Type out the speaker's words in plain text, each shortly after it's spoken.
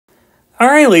All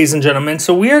right, ladies and gentlemen,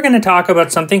 so we are going to talk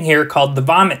about something here called the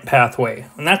vomit pathway.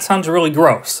 And that sounds really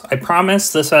gross. I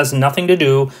promise this has nothing to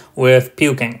do with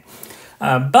puking.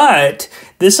 But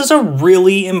this is a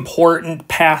really important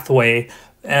pathway,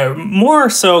 more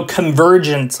so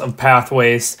convergence of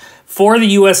pathways for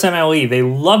the USMLE. They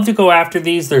love to go after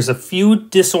these. There's a few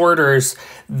disorders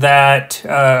that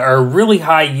are really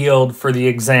high yield for the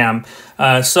exam.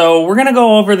 So we're going to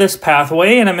go over this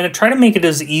pathway, and I'm going to try to make it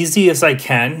as easy as I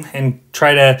can and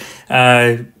try to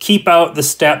keep out the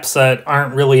steps that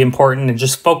aren't really important and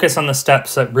just focus on the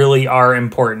steps that really are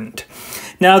important.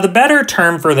 Now, the better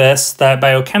term for this that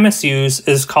biochemists use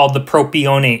is called the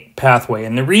propionate pathway.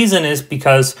 And the reason is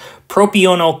because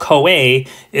propional-CoA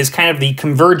is kind of the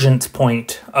convergence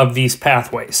point of these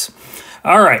pathways.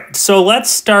 All right, so let's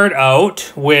start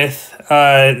out with,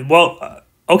 I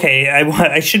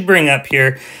should bring up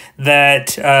here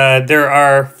that there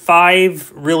are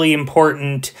 5 really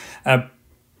important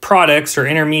products or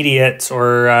intermediates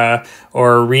or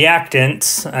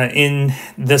reactants in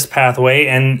this pathway,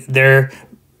 and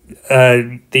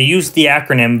they use the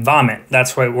acronym VOMIT.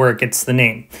 That's where it gets the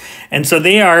name. And so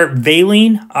they are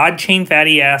valine, odd-chain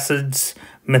fatty acids,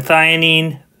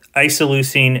 methionine,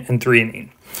 isoleucine, and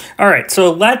threonine. All right,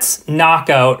 so let's knock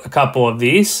out a couple of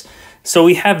these. So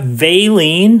we have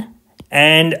valine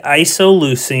and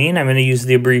isoleucine. I'm going to use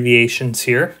the abbreviations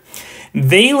here.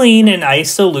 Valine and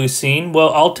isoleucine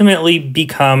will ultimately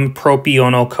become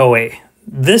propional-CoA.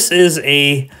 This is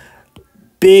a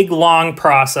big, long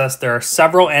process. There are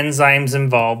several enzymes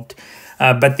involved,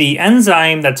 but the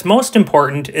enzyme that's most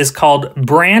important is called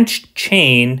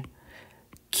branched-chain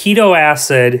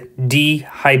ketoacid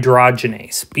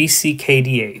dehydrogenase,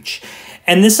 BCKDH.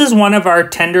 And this is one of our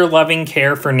tender loving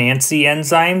care for Nancy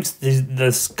enzymes,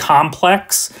 this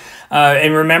complex.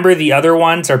 And remember, the other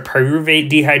ones are pyruvate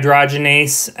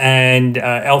dehydrogenase and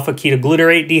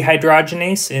alpha-ketoglutarate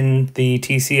dehydrogenase in the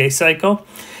TCA cycle.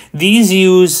 These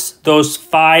use those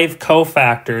 5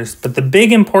 cofactors, but the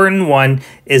big important one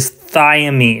is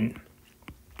thiamine.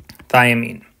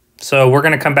 Thiamine. So we're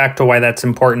going to come back to why that's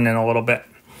important in a little bit.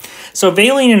 So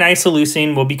valine and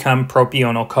isoleucine will become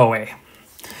propional-CoA.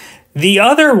 The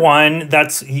other one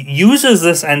that uses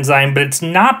this enzyme, but it's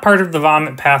not part of the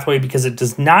vomit pathway because it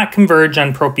does not converge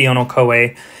on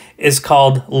propional-CoA, is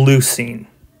called leucine.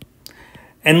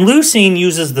 And leucine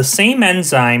uses the same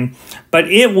enzyme, but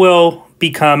it will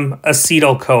become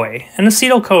acetyl-CoA. And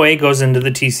acetyl-CoA goes into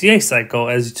the TCA cycle,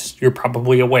 as you're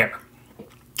probably aware.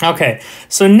 Okay,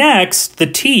 so next, the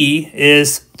T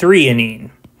is threonine.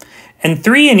 And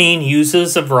threonine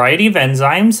uses a variety of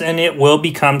enzymes, and it will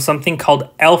become something called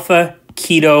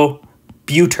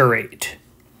alpha-ketobutyrate.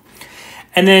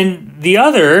 And then the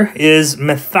other is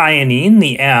methionine,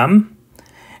 the M.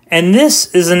 And this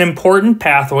is an important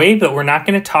pathway, but we're not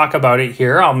going to talk about it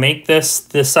here. I'll make this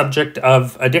the subject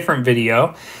of a different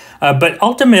video. But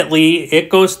ultimately, it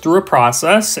goes through a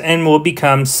process and will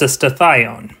become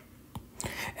cystathione.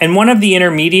 And one of the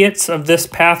intermediates of this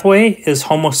pathway is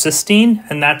homocysteine,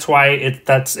 and that's why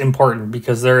that's important,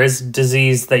 because there is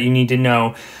disease that you need to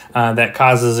know that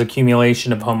causes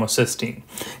accumulation of homocysteine.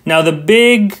 Now, the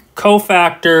big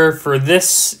cofactor for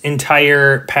this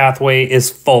entire pathway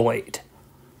is folate.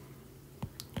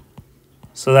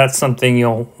 So that's something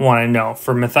you'll want to know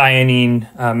for methionine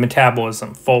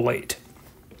metabolism, folate.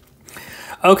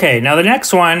 Okay, now the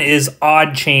next one is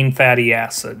odd-chain fatty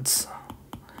acids,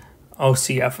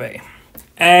 OCFA.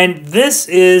 And this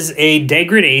is a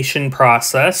degradation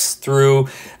process through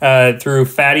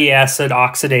fatty acid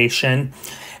oxidation.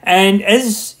 And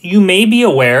as you may be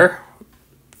aware,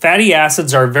 fatty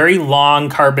acids are very long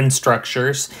carbon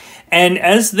structures. And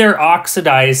as they're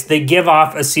oxidized, they give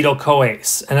off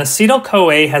acetyl-CoAs. And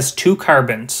acetyl-CoA has 2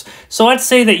 carbons. So let's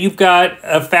say that you've got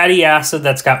a fatty acid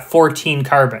that's got 14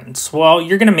 carbons. Well,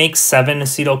 you're going to make 7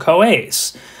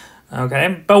 acetyl-CoAs.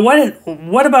 Okay, but what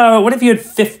if you had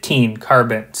 15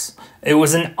 carbons? It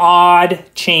was an odd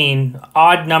chain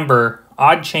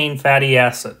fatty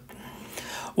acid.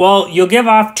 Well, you'll give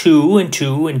off 2 and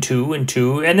 2 and 2 and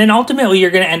 2, and then ultimately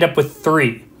you're going to end up with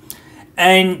 3.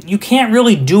 And you can't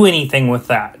really do anything with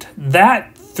that.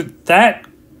 That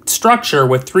structure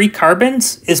with 3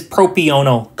 carbons is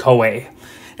propional-CoA.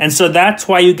 And so that's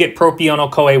why you get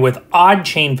propional-CoA with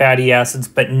odd-chain fatty acids,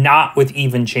 but not with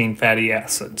even-chain fatty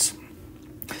acids.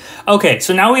 Okay,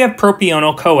 so now we have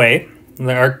propional-CoA,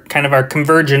 kind of our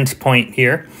convergence point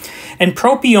here. And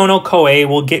propional-CoA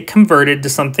will get converted to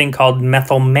something called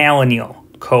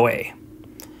methylmalonyl-CoA.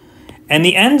 And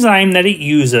the enzyme that it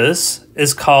uses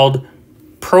is called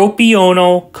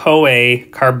propional-CoA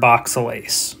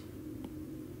carboxylase.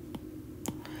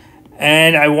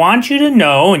 And I want you to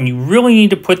know, and you really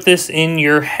need to put this in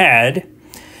your head,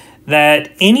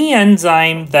 that any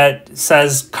enzyme that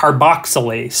says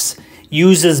carboxylase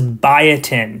uses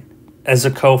biotin as a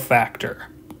cofactor.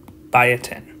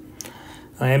 Biotin.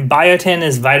 And biotin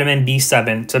is vitamin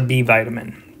B7. It's a B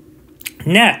vitamin.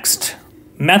 Next,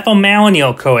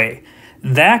 methylmalonyl-CoA.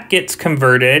 That gets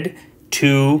converted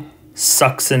to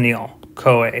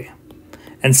succinyl-CoA.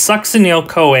 And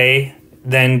succinyl-CoA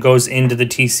then goes into the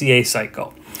TCA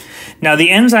cycle. Now,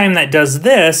 the enzyme that does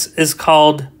this is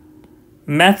called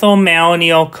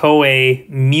methylmalonyl-CoA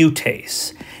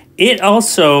mutase. It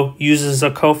also uses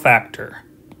a cofactor.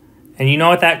 And you know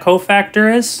what that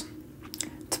cofactor is?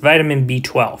 It's vitamin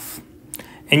B12.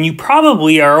 And you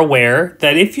probably are aware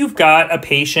that if you've got a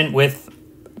patient with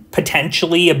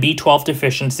potentially a B12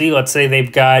 deficiency, let's say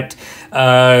they've got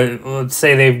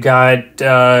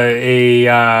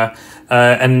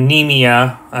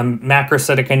anemia,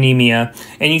 macrocytic anemia,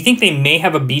 and you think they may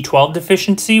have a B12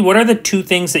 deficiency, what are the two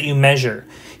things that you measure?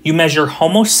 You measure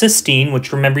homocysteine,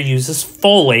 which remember uses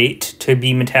folate to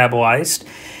be metabolized,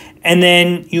 and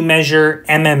then you measure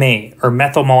MMA, or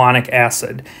methylmalonic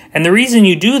acid. And the reason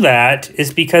you do that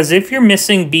is because if you're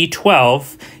missing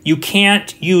B12, you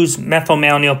can't use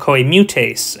methylmalonyl-CoA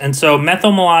mutase. And so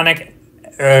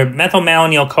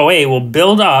methylmalonyl-CoA will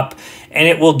build up and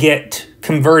it will get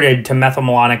converted to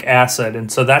methylmalonic acid.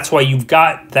 And so that's why you've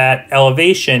got that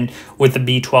elevation with the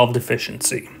B12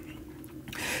 deficiency.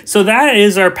 So that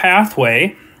is our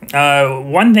pathway.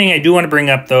 One thing I do want to bring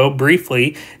up, though,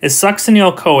 briefly, is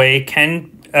succinyl-CoA can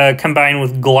combine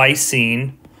with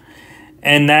glycine,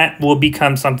 and that will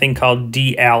become something called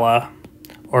D-ALA,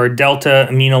 or delta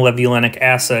aminolevulinic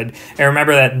acid. And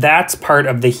remember that that's part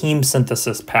of the heme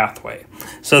synthesis pathway.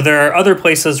 So there are other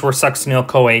places where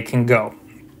succinyl-CoA can go.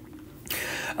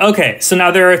 Okay, so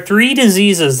now there are 3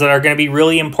 diseases that are going to be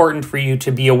really important for you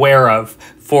to be aware of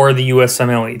for the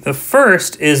USMLE. The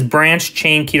first is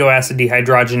branched-chain ketoacid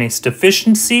dehydrogenase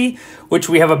deficiency, which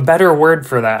we have a better word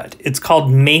for that. It's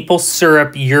called maple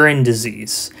syrup urine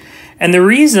disease. And the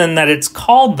reason that it's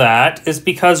called that is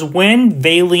because when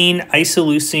valine,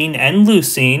 isoleucine, and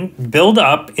leucine build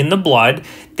up in the blood,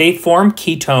 they form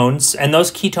ketones, and those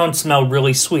ketones smell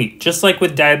really sweet, just like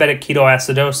with diabetic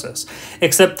ketoacidosis.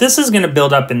 Except this is going to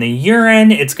build up in the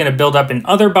urine, it's going to build up in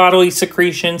other bodily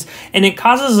secretions, and it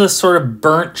causes a sort of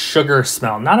burnt sugar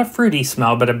smell. Not a fruity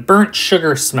smell, but a burnt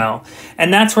sugar smell.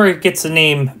 And that's where it gets the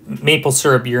name maple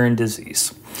syrup urine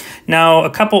disease. Now, a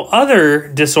couple other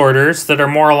disorders that are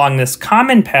more along this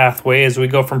common pathway as we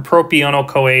go from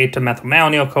propionyl-CoA to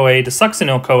methylmalonyl-CoA to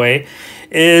succinyl-CoA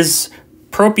is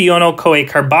propionyl-CoA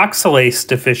carboxylase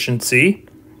deficiency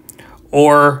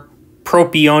or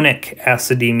propionic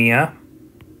acidemia.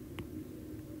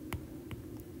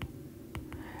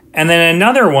 And then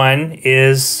another one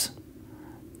is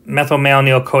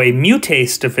methylmalonyl-CoA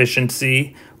mutase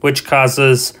deficiency, which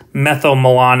causes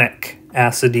methylmalonic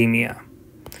acidemia.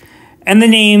 And the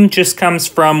name just comes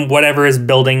from whatever is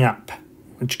building up,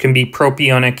 which can be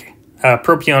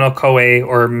propionyl-CoA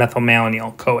or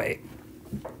methylmalonyl-CoA.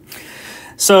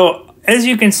 So as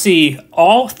you can see,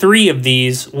 all 3 of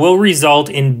these will result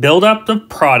in buildup of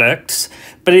products,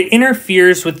 but it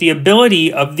interferes with the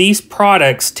ability of these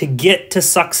products to get to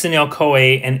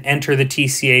succinyl-CoA and enter the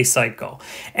TCA cycle.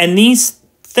 And these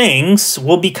things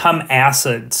will become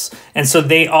acids. And so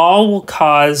they all will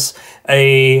cause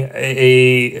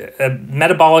a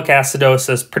metabolic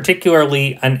acidosis,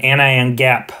 particularly an anion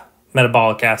gap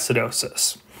metabolic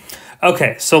acidosis.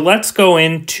 Okay, so let's go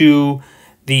into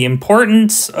the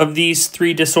importance of these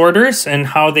 3 disorders and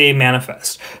how they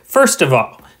manifest. First of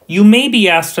all, you may be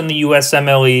asked in the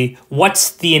USMLE,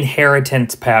 what's the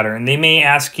inheritance pattern? They may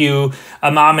ask you,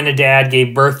 a mom and a dad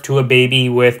gave birth to a baby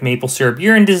with maple syrup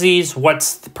urine disease.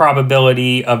 What's the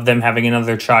probability of them having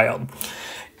another child?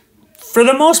 For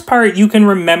the most part, you can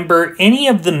remember any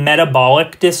of the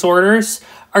metabolic disorders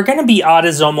are going to be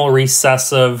autosomal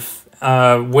recessive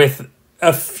with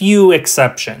a few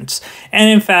exceptions. And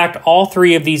in fact, all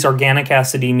 3 of these organic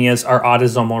acidemias are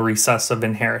autosomal recessive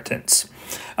inheritance.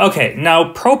 Okay,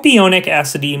 now propionic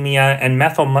acidemia and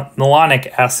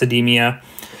methylmalonic acidemia,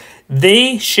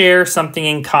 they share something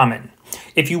in common.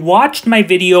 If you watched my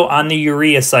video on the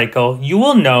urea cycle, you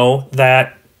will know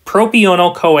that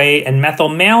propionyl-CoA and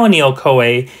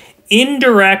methylmalonyl-CoA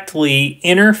indirectly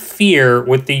interfere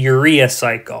with the urea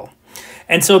cycle.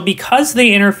 And so because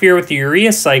they interfere with the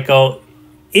urea cycle,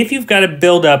 if you've got a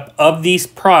buildup of these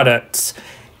products,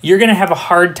 you're going to have a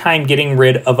hard time getting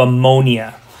rid of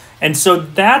ammonia. And so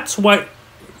that's what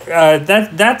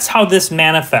that's how this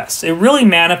manifests. It really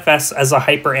manifests as a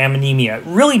hyperammonemia. It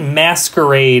really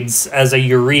masquerades as a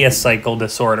urea cycle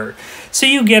disorder. So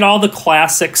you get all the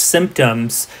classic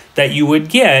symptoms that you would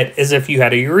get as if you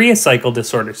had a urea cycle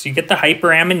disorder. So you get the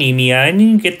hyperammonemia, and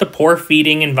you get the poor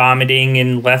feeding and vomiting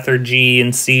and lethargy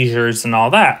and seizures and all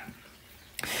that.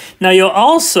 Now you'll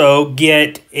also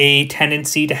get a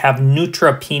tendency to have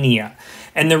neutropenia.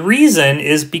 And the reason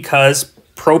is because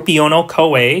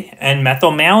propional-CoA and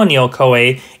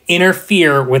methylmalonyl-CoA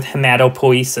interfere with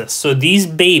hematopoiesis. So these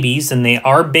babies, and they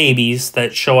are babies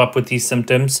that show up with these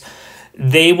symptoms,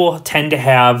 they will tend to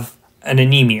have an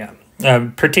anemia,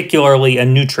 particularly a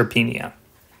neutropenia.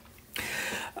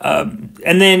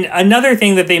 And then another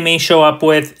thing that they may show up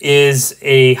with is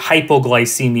a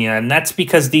hypoglycemia, and that's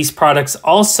because these products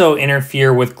also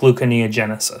interfere with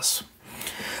gluconeogenesis.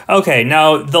 Okay,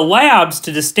 now the labs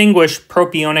to distinguish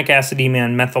propionic acidemia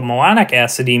and methylmalonic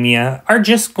acidemia are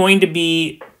just going to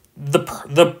be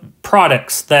the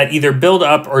products that either build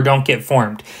up or don't get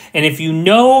formed. And if you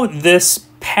know this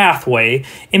pathway,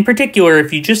 in particular,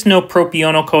 if you just know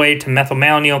propional-CoA to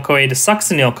methylmalonyl-CoA to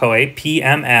succinyl-CoA,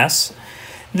 PMS,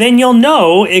 then you'll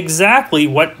know exactly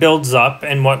what builds up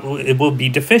and what it will be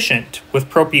deficient. With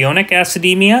propionic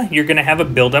acidemia, you're going to have a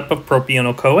buildup of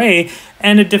propional-CoA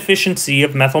and a deficiency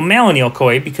of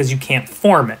methylmalonyl-CoA because you can't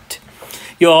form it.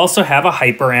 You'll also have a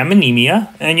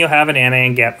hyperammonemia, and you'll have an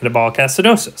anion-gap metabolic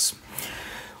acidosis.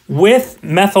 With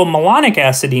methylmalonic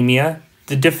acidemia,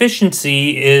 the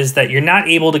deficiency is that you're not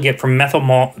able to get from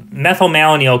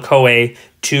methylmalonyl-CoA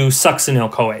to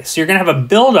succinyl-CoA. So you're going to have a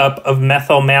buildup of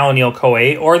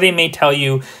methylmalonyl-CoA, or they may tell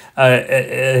you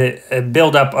a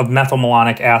buildup of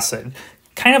methylmalonic acid,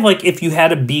 kind of like if you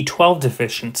had a B12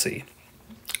 deficiency.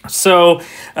 So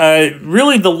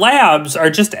really the labs are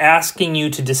just asking you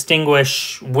to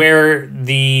distinguish where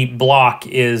the block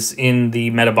is in the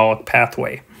metabolic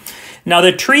pathway. Now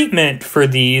the treatment for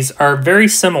these are very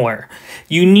similar.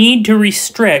 You need to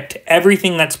restrict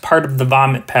everything that's part of the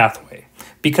vomit pathway.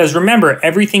 Because remember,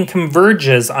 everything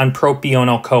converges on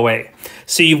propional-CoA.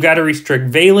 So you've got to restrict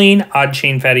valine,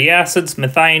 odd-chain fatty acids,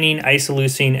 methionine,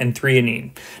 isoleucine, and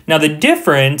threonine. Now the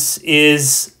difference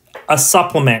is a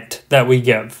supplement that we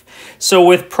give. So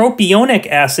with propionic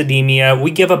acidemia,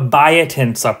 we give a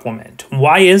biotin supplement.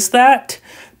 Why is that?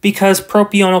 Because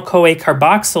propional-CoA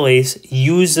carboxylase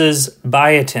uses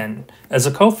biotin as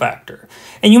a cofactor.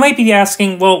 And you might be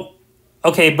asking, well,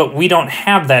 okay, but we don't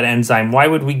have that enzyme. Why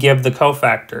would we give the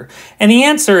cofactor? And the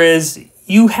answer is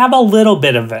you have a little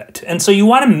bit of it. And so you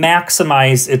want to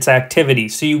maximize its activity.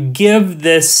 So you give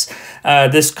this,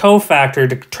 this cofactor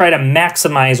to try to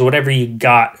maximize whatever you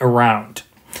got around.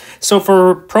 So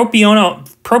for propionic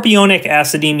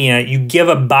acidemia, you give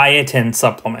a biotin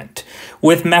supplement.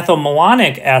 With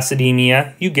methylmalonic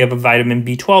acidemia, you give a vitamin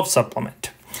B12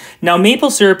 supplement. Now, maple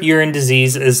syrup urine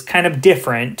disease is kind of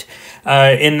different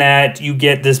in that you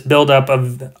get this buildup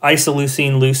of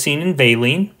isoleucine, leucine, and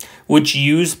valine, which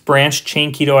use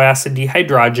branched-chain keto acid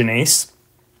dehydrogenase.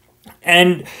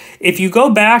 And if you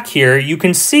go back here, you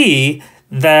can see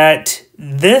that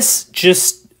this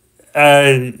just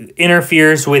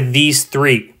interferes with these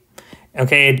three.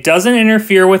 Okay, it doesn't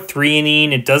interfere with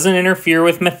threonine, it doesn't interfere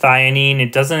with methionine,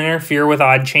 it doesn't interfere with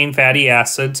odd-chain fatty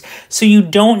acids, so you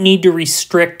don't need to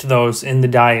restrict those in the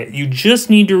diet. You just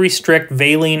need to restrict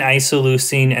valine,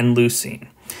 isoleucine, and leucine.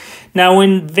 Now,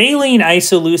 when valine,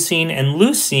 isoleucine, and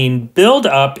leucine build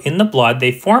up in the blood,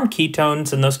 they form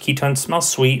ketones, and those ketones smell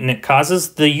sweet, and it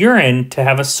causes the urine to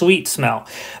have a sweet smell.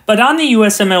 But on the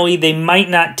USMLE, they might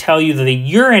not tell you that the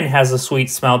urine has a sweet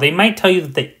smell. They might tell you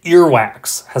that the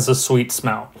earwax has a sweet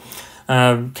smell,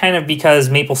 kind of because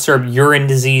maple syrup urine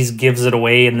disease gives it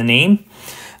away in the name.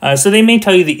 So they may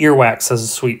tell you the earwax has a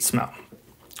sweet smell.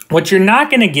 What you're not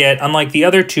going to get, unlike the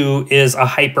other two, is a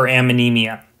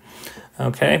hyperammonemia.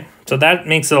 Okay, so that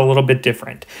makes it a little bit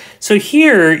different. So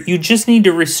here, you just need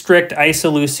to restrict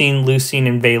isoleucine, leucine,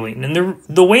 and valine. And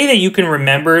the way that you can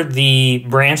remember the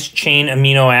branched chain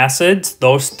amino acids,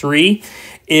 those three,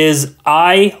 is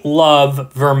I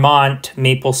love Vermont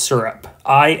maple syrup.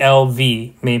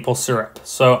 ILV maple syrup.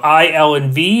 So I, L,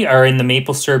 and V are in the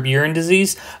maple syrup urine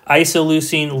disease,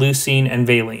 isoleucine, leucine, and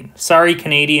valine. Sorry,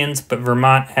 Canadians, but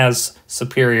Vermont has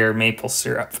superior maple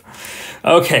syrup.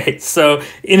 Okay, so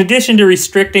in addition to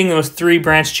restricting those three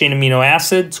branched chain amino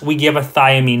acids, we give a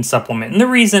thiamine supplement. And the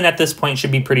reason at this point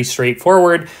should be pretty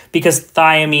straightforward, because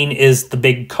thiamine is the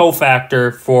big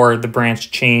cofactor for the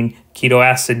branched chain keto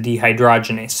acid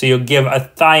dehydrogenase. So you'll give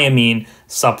a thiamine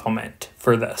supplement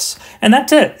for this. And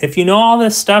that's it. If you know all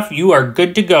this stuff, you are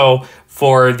good to go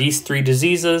for these three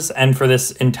diseases and for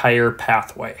this entire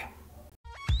pathway.